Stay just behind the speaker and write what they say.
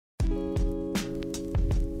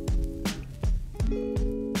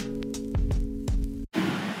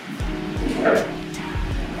Ready?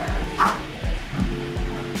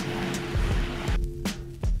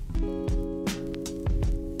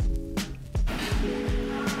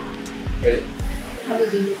 How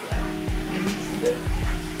does it look like?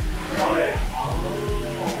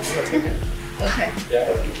 Okay. Yeah.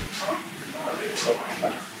 Okay.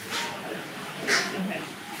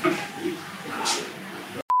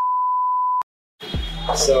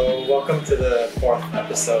 So, welcome to the 4th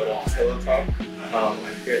episode of Pillow Talk. I'm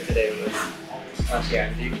here today with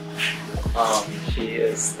Angie. She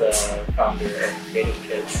is the founder of Creative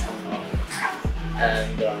Kids.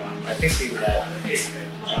 And I think we met, the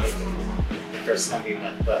first time we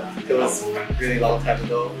met, but it was a really long time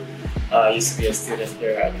ago. I used to be a student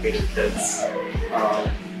here at Creative Kids,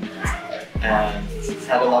 and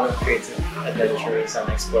had a lot of creative adventures and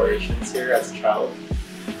explorations here as a child.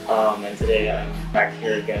 And today I'm back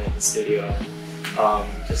here again in the studio,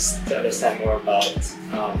 just to understand more about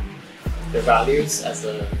their values as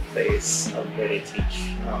a place of where they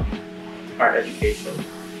teach art education,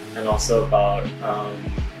 and also about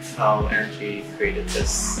how Angie created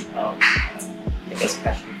this, I guess,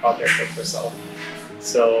 passion project of herself.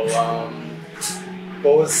 So,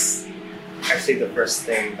 what was actually the first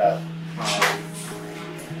thing that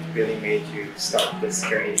really made you start this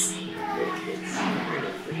journey with kids?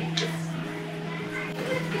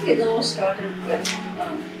 I think it all started with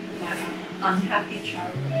my unhappy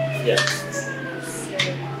childhood. Yeah. So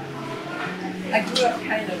I grew up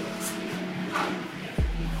kind of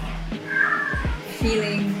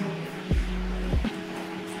feeling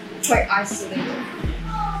quite isolated.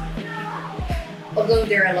 Although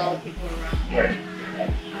there are a lot of people around, Right.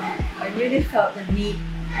 I really felt the need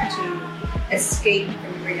to escape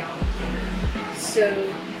from reality. So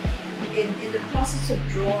in the process of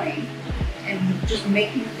drawing and just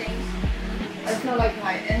making things, I felt like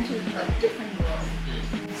I entered a different world.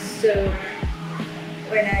 So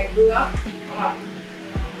when I grew up,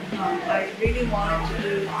 I really wanted to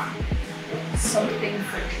do something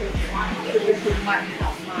for children who might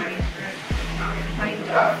have my kind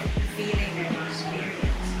of feeling and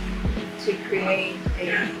experience, to create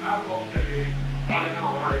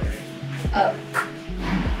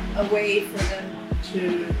a way for them to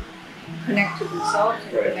connect to themselves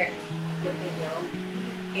and connect with the world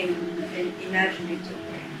in imaginative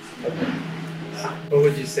ways. Okay. What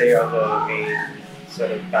would you say are the main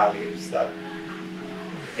sort of values that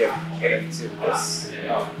you've put into this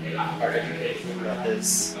art education, that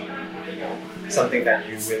is something that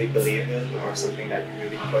you really believe in or something that you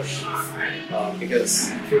really push?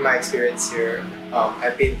 Because through my experience here,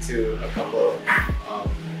 I've been to a couple of,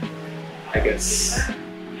 I guess,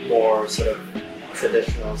 more sort of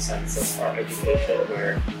traditional sense of art education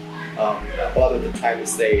where a lot of the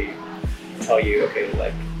times they tell you, okay,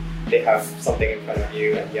 like they have something in front of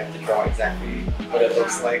you and you have to draw exactly what it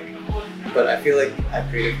looks like. But I feel like at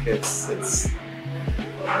Creative Kids, it's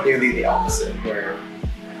nearly the opposite, where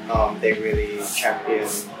they really champion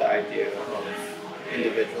the idea of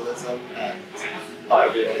individualism and how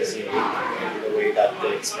everyone is unique in the way that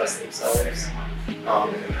they express themselves.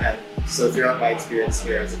 And so throughout my experience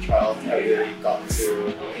here as a child, I really got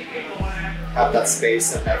to have that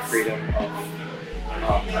space and that freedom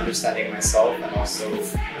of understanding myself, and also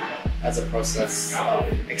as a process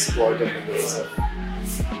explore different ways of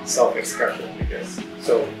self-expression, I guess.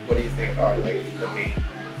 So what do you think are like the main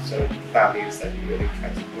sort of values that you really try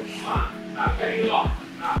to push?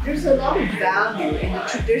 There's a lot of value in the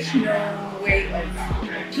traditional way of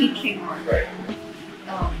teaching art, Right.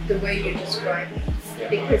 the way you describe it, Yeah.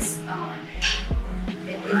 because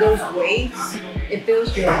in those ways it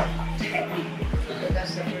builds your technique. So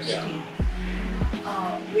that's the first thing.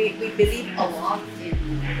 We believe a lot in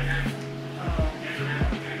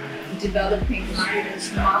developing the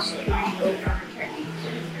students' mastery over techniques.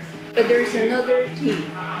 But there's another theme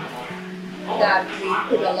that we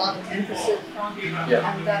put a lot of emphasis on,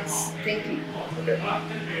 and that's thinking.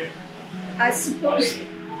 Okay. I suppose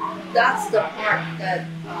that's the part that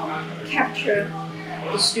captures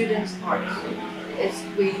the students' hearts, is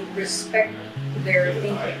we respect their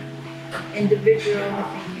thinking, individual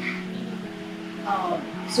thinking.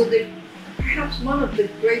 So perhaps one of the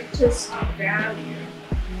greatest values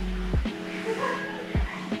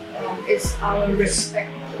is our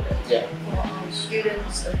respect for our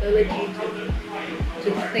students' ability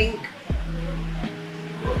to think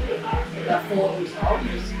for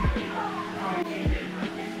themselves.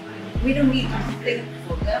 We don't need to think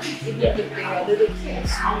for them, even if they are little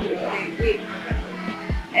kids.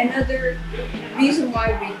 Another reason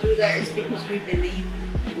why we do that is because we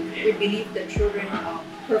believe that children are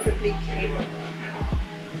perfectly capable.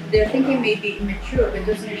 their thinking may be immature, but it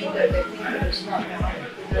doesn't mean that their thinking is not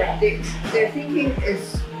valid. Their thinking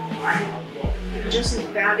is just as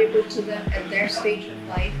valuable to them at their stage of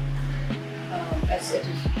life as it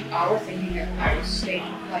is our thinking at our stage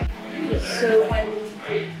of life. So when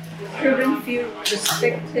children feel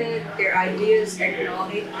respected, their ideas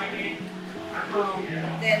acknowledged,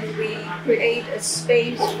 then we create a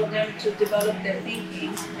space for them to develop their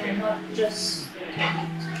thinking and not just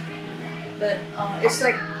techniques. But it's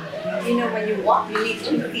like, when you walk, you need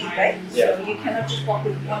 2 feet, right? Yeah. So you cannot just walk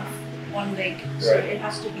with one leg. So Right. it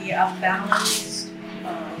has to be a balanced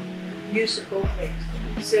use of both legs.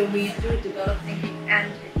 So we do develop thinking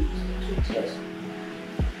and techniques to teach.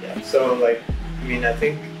 Yeah. So I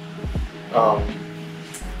think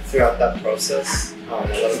throughout that process, a lot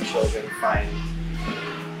of children find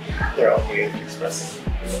their own way of expressing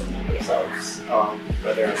themselves,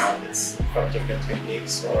 whether or not it's from different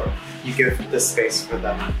techniques, or you give the space for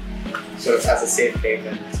them sort of as a safe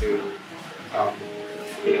haven to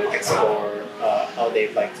explore how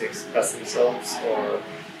they'd like to express themselves, or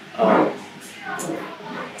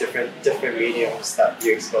different mediums that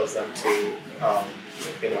you expose them to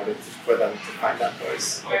in order for them to find that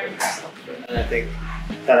voice. And I think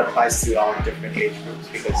that applies to all different age groups,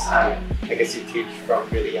 because I guess you teach from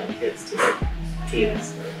really young kids to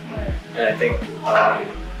teens, and I think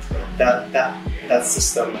that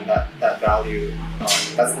system and that value,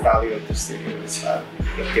 that's the value of the studio, is that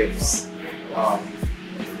it gives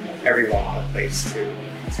everyone a place to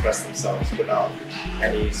express themselves without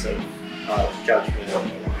any sort of judgment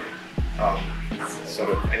or sort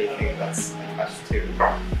of anything that's attached to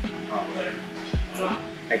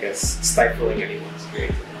I guess stifling anyone's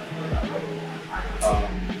creativity.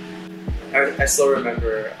 I still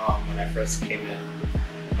remember when I first came in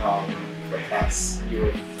for class, you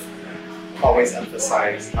would always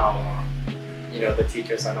emphasize how the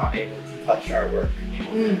teachers are not able to touch our work.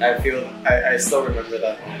 I still remember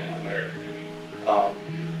that moment where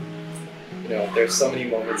there's so many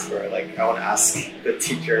moments where I want to ask the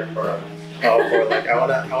teacher for help, or I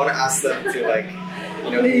want to ask them to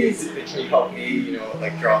please, can you help me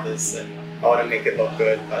draw this, and I want to make it look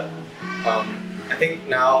good. But I think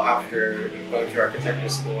now, after going through architecture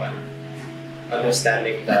school and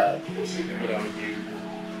understanding that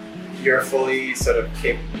you're fully sort of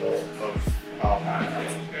capable of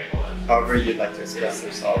however you'd like to express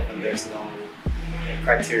yourself, and there's no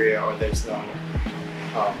criteria, or there's no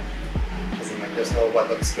there's no what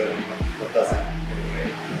looks good and what doesn't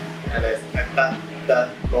anyway. And that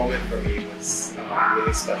moment for me was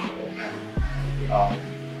really special, and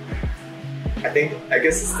I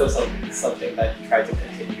guess it's still something that you try to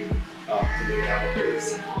continue to do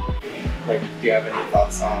nowadays. Do you have any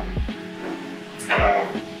thoughts on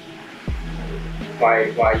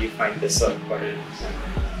why you find this so important,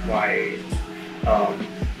 and why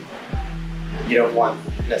you don't want,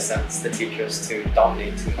 in a sense, the teachers to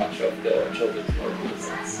dominate too much of the children's work, in a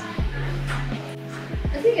sense?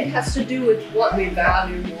 I think it has to do with what we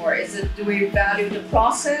value more. Do we value the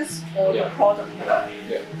process or the product more?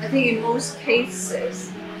 Yeah. I think in most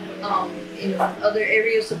cases, in other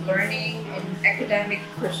areas of learning, in academic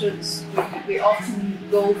pursuits, we often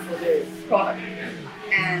go for the product,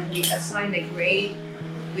 and we assign a grade,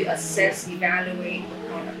 we assess, evaluate the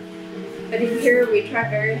product. But in here, we try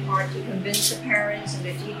very hard to convince the parents and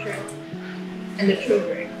the teacher and the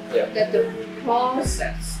children that the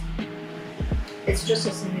process is just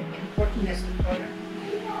as important as the product.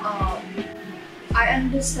 I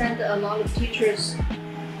understand that a lot of teachers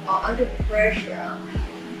are under pressure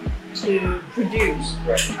to produce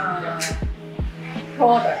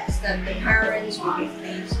products that the parents will be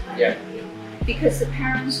pleased with. Yeah. Because the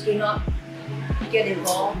parents do not get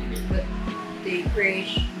involved with the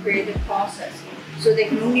creative process. So they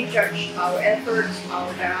can only judge our efforts,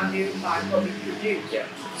 our value by what we produce. Yeah.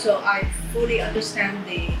 So I fully understand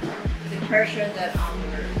the pressure that our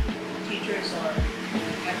teachers are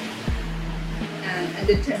having, and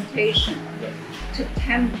the temptation to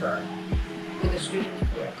tamper with the students'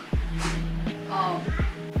 work.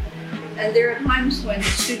 And there are times when the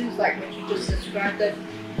students, like what you just described, that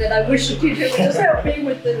I wish the teacher would just help me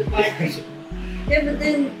with the migration. Yeah, but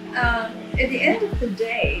then at the end of the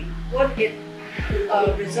day, what it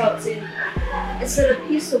results in is that a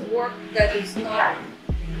piece of work that is not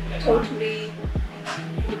totally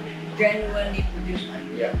genuinely produced.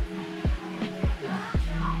 Yeah.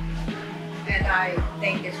 And I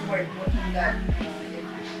think it's more important that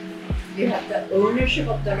you have the ownership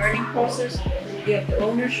of the learning process, you have the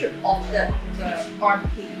ownership of the art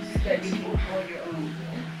piece that you can call your own.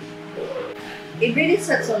 It really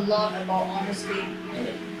says a lot about honesty,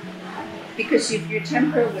 because if you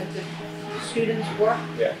tamper with the students' work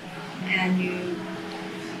and you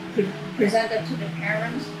present it to the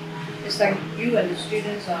parents, it's like you and the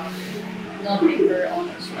students are not being very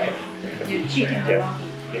honest, right? You're cheating around.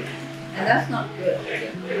 And that's not good.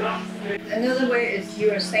 Another way is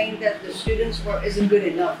you are saying that the students' work isn't good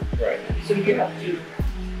enough. Right. So you have to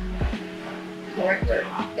correct it.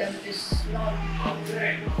 Then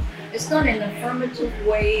it's not an affirmative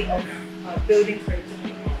way of building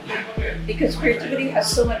creativity. Because creativity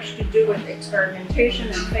has so much to do with experimentation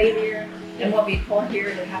and failure and what we call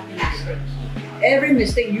here the happy mistake. Every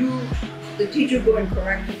mistake the teacher go and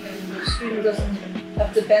correct it, and the student doesn't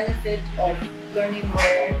have the benefit of learning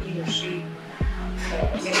where he or she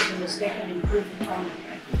made the mistake and improve upon it.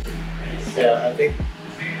 Yeah, I think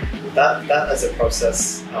that as a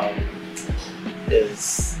process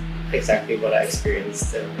is exactly what I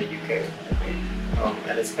experienced in the UK.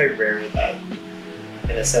 And it's quite rare that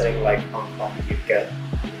in a setting like Hong Kong you get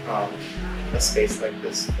a space like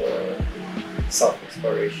this for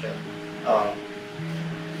self-exploration.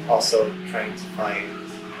 Also trying to find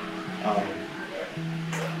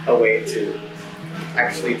a way to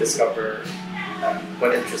actually discover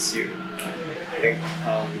what interests you. I think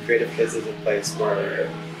Creative Kids is a place where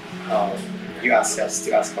you ask us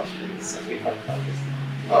to ask questions and we talk about this.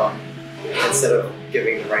 Instead of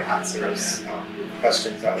giving the right answers,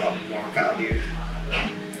 questions are a lot more valued.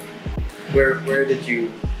 Where did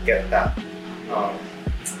you get that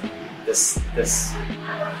this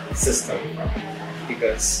system from?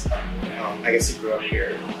 Because I guess you grew up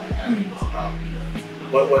here.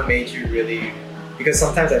 What made you really? Because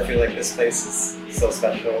sometimes I feel like this place is so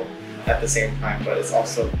special at the same time, but it's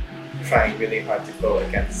also trying really hard to go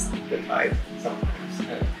against the tide sometimes.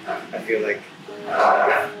 And I feel like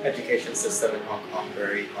education system in Hong Kong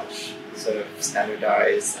very much sort of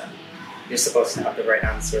standardized, and you're supposed to have the right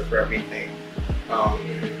answer for everything.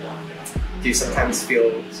 Do you sometimes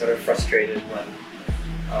feel sort of frustrated when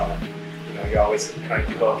you're always trying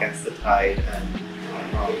to go against the tide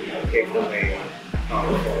and pave the way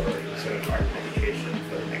for sort of art education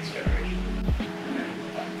for the next generation?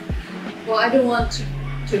 Well, I don't want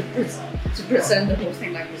to present the whole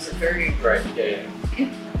thing like it's a very right. Yeah.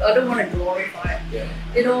 I don't want to glorify it. Yeah.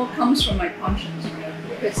 It all comes from my conscience,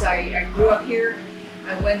 because I grew up here.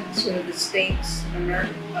 I went to the States,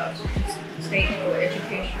 state for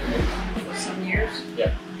education for some years.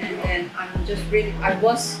 Yeah. And then I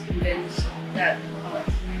was convinced that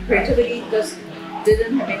creativity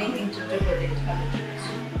didn't have anything to do with intelligence.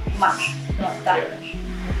 Much, not that much.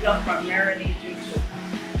 Not primarily due to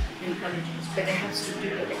intelligence, but it has to do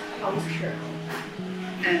with the culture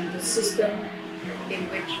and the system in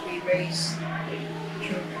which we raise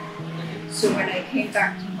children. So when I came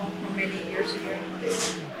back to Hong Kong many years ago,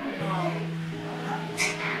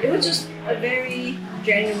 it was just a very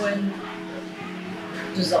genuine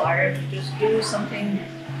desire to just do something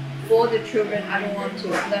for the children. I don't want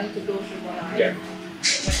them to go through what I did.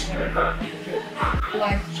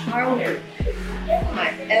 My childhood, my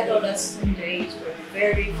adolescent days were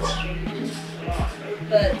very frustrating.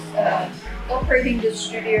 But operating the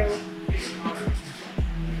studio,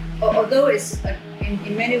 although it's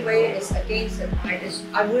in many ways it's against the tide,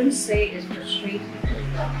 I wouldn't say it's frustrating.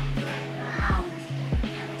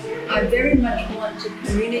 I very much want to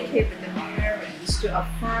communicate with the parents to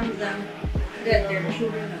affirm them that their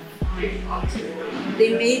children are fine.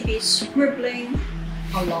 They may be scribbling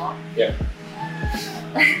a lot. Yeah.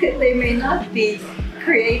 They may not be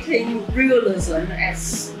creating realism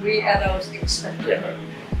as we adults expect. Yeah.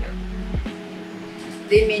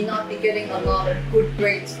 They may not be getting a lot of good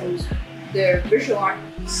grades from their visual art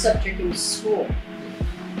subject in school.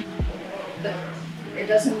 But it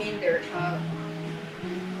doesn't mean their child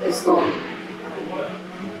is not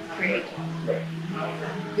creative.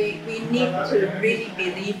 We need to really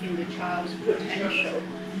believe in the child's potential.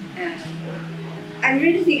 And I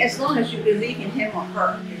really think as long as you believe in him or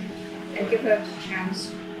her and give her a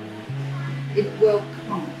chance, it will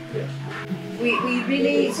come. We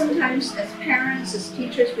really, sometimes as parents, as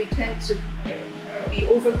teachers, we tend to be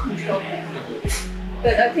over-controlling.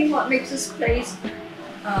 But I think what makes this place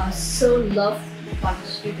so loved by the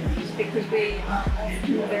students is because we are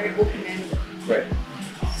often very open-ended. Right.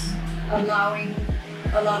 Allowing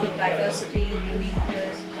a lot of diversity,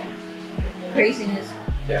 uniqueness, craziness.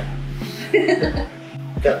 Yeah.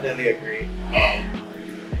 Definitely agree.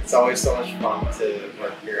 It's always so much fun to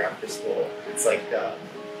work here after school. It's like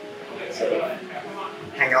sort of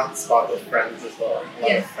hangout spot with friends as well. A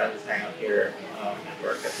lot of friends hang out here and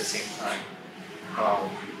work at the same time.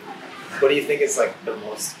 What do you think is like the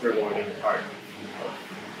most rewarding part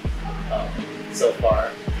so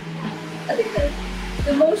far? I think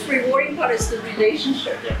the most rewarding part is the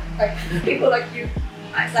relationship. Yeah. Like people like you,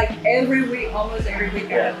 like every week, almost every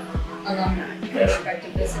week, I have alumni coming back to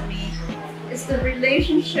visit me. It's the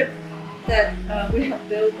relationship that we have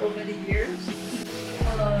built over the years.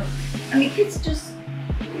 I mean, kids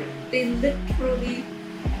they literally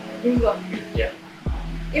grew up here. Yeah.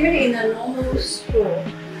 Even in a normal school,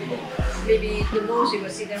 maybe the most you will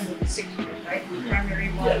see them would be 6 years, right? Primary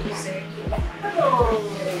 1 to 6.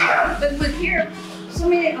 But with here, so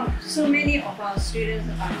many of our students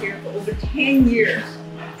are here for over 10 years.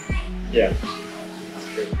 Yeah. That's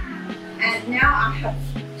true. And now I have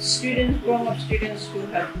grown-up students who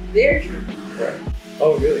have their children. Right.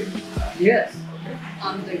 Oh, really? Yes.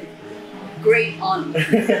 I'm the great aunt.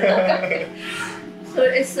 So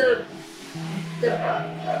it's the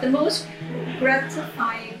most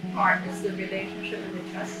gratifying part is the relationship and the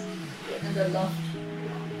trust and the love.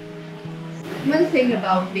 One thing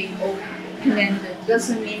about being open-ended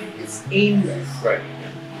doesn't mean it's aimless. Right.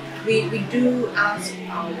 We do ask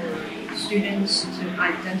our students to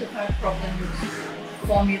identify problems,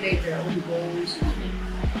 formulate their own goals,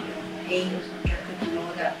 aims, objectives, and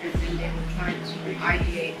all that, and then they will try to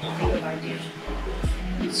ideate, think of ideas,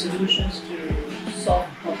 and solutions to solve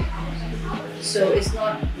problems. So it's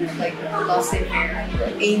not like a laissez-faire,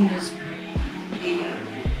 aimless,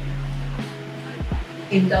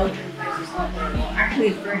 indulgent place. It's not that at all. Actually,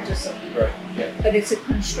 it's very disciplined. Right. Yeah. But it's a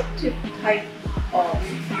constructive type of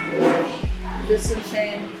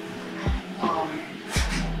discipline.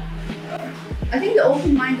 I think the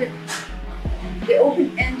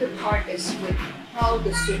open-ended part is with how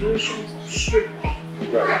the solutions should be.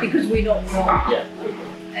 Right. Because we don't know. Yeah.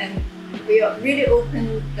 And we are really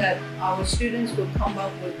open that our students will come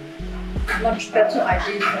up with much better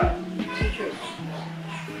ideas than teachers.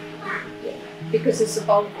 Because it's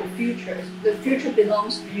about the future. The future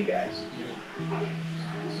belongs to you guys.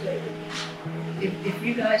 So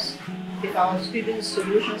if our students'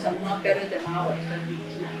 solutions are not better than ours, then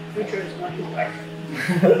the future is not too bright.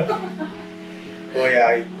 Well,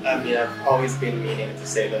 yeah, I mean, I've always been meaning to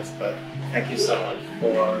say this, but thank you so much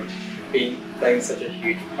for playing such a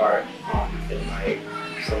huge part in my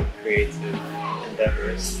sort of creative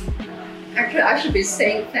endeavors. Actually, I should be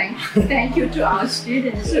saying thank you to our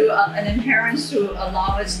students and then parents who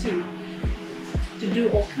allow us to do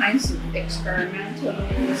all kinds of experimental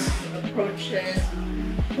approaches,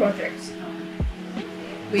 projects.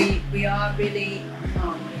 We are really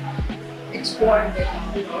exploring it.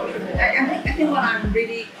 I think what I'm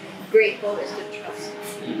really grateful is the trust.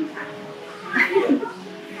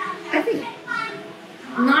 I think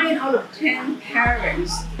 9 out of 10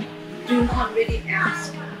 parents do not really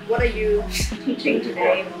ask, what are you teaching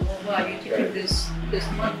today, or what are you teaching this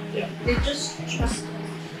month? They just trust us.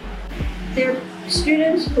 They're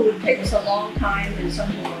students who takes a long time and some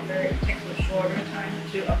who takes a shorter time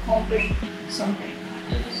to accomplish something.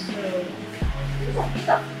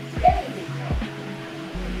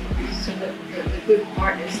 So the good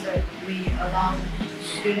part is that we allow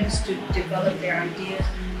students to develop their ideas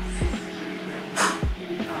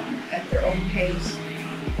at their own pace,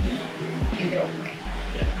 in their own way.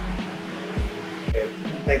 Okay.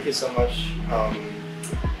 Thank you so much.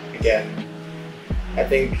 Again, I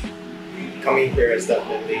think coming here has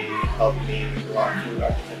definitely helped me a lot through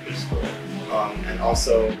architecture school. And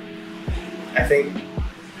also, I think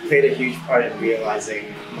played a huge part in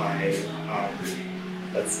realizing my,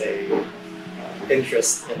 let's say,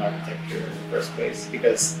 interest in architecture in the first place,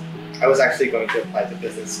 because I was actually going to apply to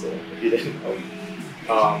business school, if you didn't know.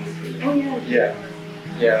 I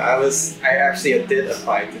actually did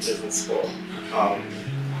apply to business school,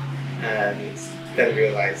 and then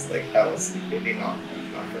realized like that was really not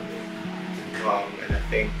for me. And I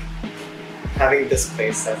think having this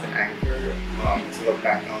place as an anchor to look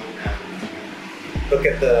back on and look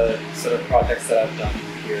at the sort of projects that I've done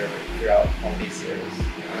here throughout all these years,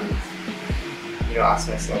 and ask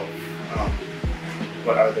myself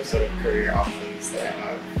what are the sort of career options that I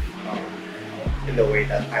have in the way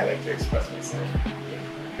that I like to express myself.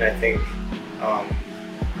 And I think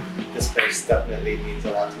this place definitely means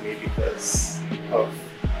a lot to me because of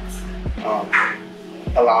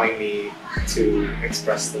allowing me to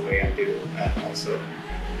express the way I do, and also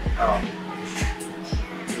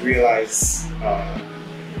to realize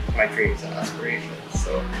my dreams and aspirations.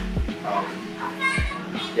 So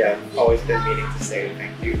I've always been meaning to say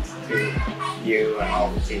thank you to you and all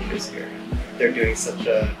the teachers here. They're doing such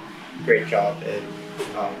a great job in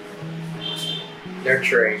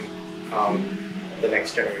nurturing the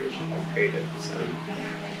next generation of creatives.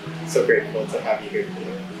 I'm so grateful to have you here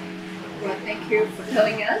today. Well, thank you for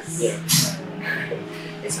telling us. Yeah.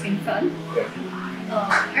 it's been fun. Yeah.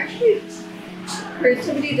 Actually,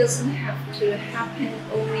 creativity doesn't have to happen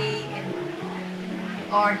only in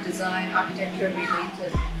art, design, architecture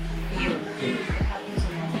related field. It happens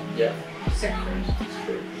in all sectors.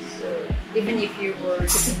 So even if you were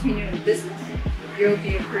to continue in business, you'll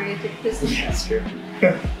be a creative business. That's true.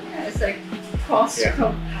 Yeah, it's like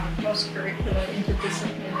cross-curricular,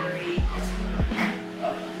 interdisciplinary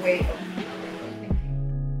way of